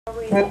All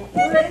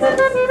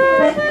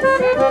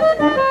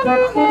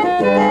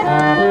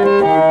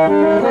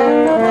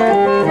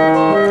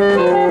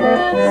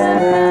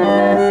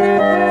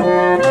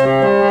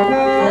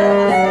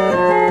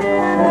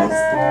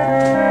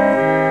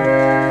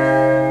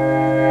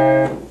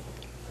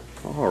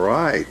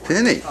right,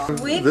 Penny.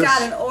 We've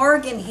got an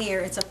organ here.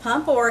 It's a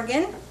pump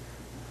organ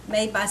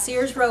made by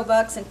Sears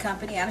Roebuck and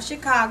Company out of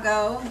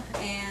Chicago,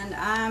 and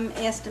I'm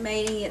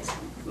estimating it's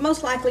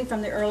most likely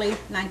from the early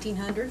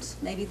 1900s,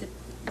 maybe the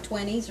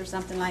 20s or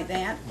something like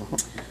that.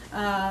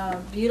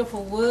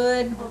 Beautiful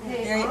wood,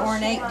 very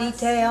ornate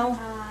detail,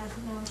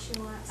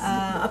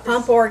 a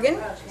pump organ,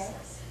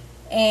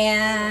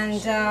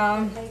 and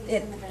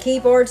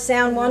keyboards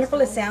sound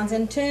wonderful. It sounds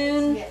in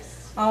tune.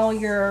 All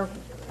your,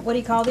 what do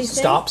you call these things?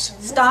 Stops.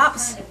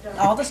 Stops.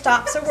 All the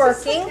stops are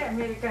working,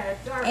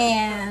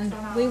 and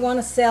we want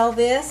to sell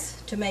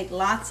this to make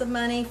lots of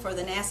money for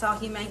the Nassau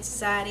Humane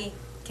Society,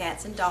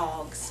 cats and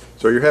dogs.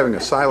 So you're having a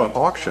silent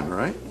auction,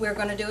 right? We're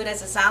going to do it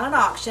as a silent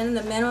auction.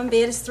 The minimum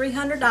bid is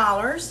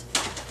 $300,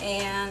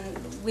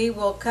 and we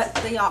will cut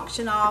the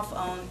auction off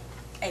on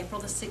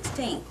April the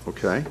 16th.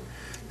 Okay.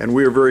 And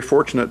we are very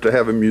fortunate to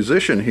have a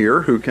musician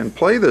here who can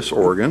play this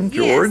organ.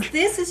 George?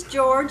 Yes, this is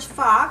George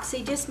Fox.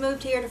 He just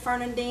moved here to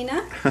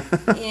Fernandina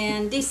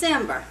in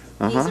December.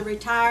 He's a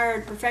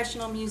retired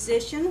professional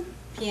musician,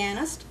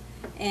 pianist,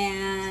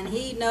 and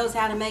he knows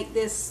how to make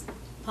this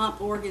pump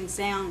organ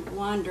sound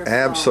wonderful.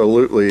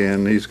 Absolutely,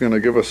 and he's going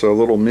to give us a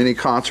little mini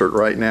concert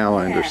right now,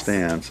 I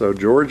understand. So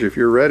George, if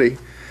you're ready.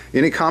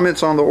 Any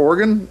comments on the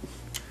organ?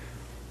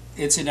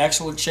 It's in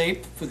excellent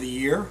shape for the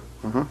year.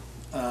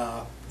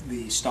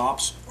 The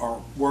stops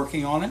are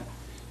working on it.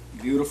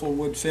 Beautiful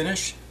wood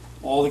finish.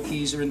 All the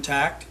keys are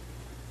intact.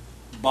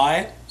 Buy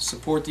it.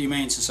 Support the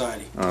Humane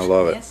Society. I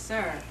love it. Yes,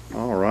 sir.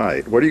 All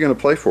right. What are you going to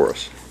play for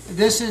us?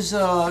 This is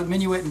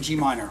Minuet in G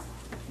minor.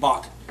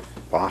 Bach.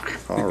 Bach.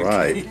 All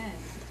right.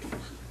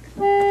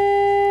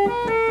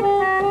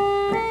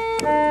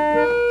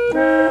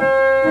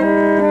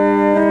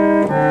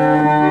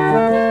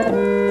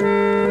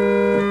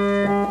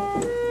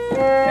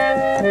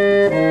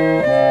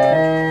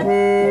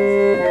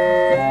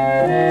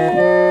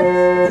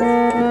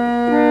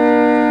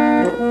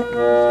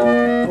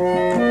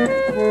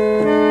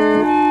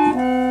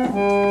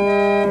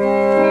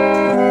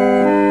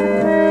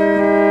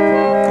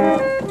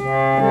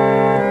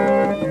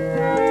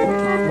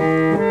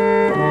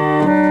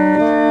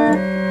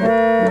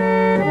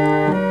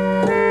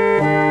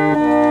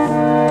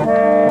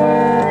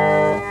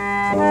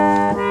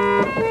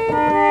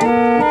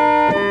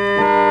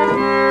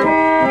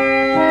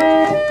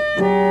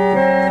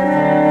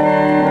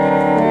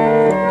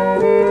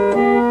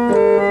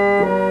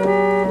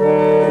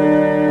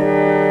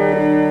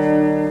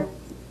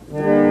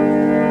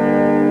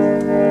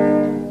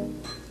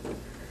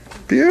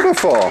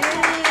 Beautiful.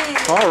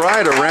 All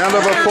right, a round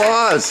of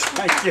applause.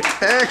 Thank you.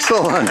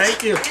 Excellent.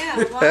 Thank you.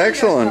 Yeah,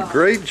 Excellent.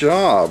 Great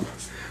job.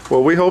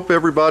 Well, we hope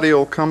everybody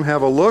will come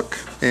have a look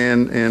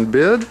and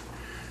bid.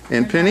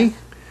 And Penny?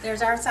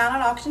 There's our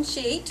silent auction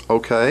sheet.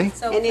 Okay.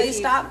 So please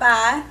stop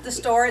by the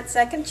store at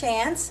Second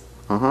Chance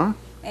Uh-huh.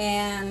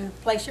 and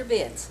place your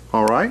bids.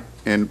 All right.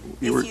 And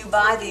If you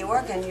buy the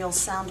organ, you'll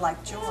sound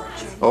like George.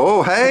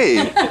 Oh,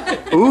 hey.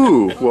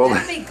 Ooh. Well,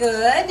 That'd be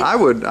good.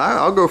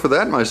 I'll go for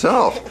that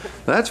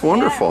myself. That's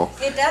wonderful.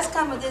 Yeah, it does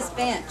come with this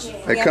bench.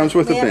 It comes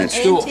with the bench.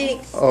 Stool.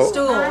 Oh.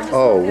 Stool.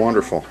 Oh,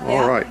 wonderful.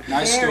 All right.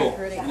 Nice Very stool.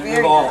 pretty. And it Very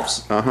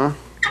revolves. Uh-huh.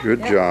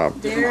 Good job.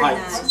 Very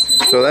nice.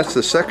 So that's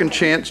the Second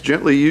Chance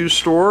Gently Used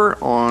store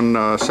on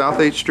South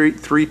 8th Street,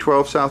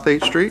 312 South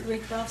 8th Street.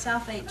 312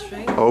 South 8th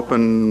Street.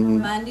 Open.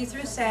 Monday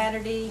through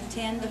Saturday,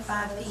 10 to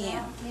 5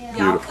 p.m.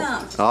 Y'all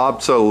come.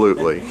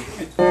 Absolutely.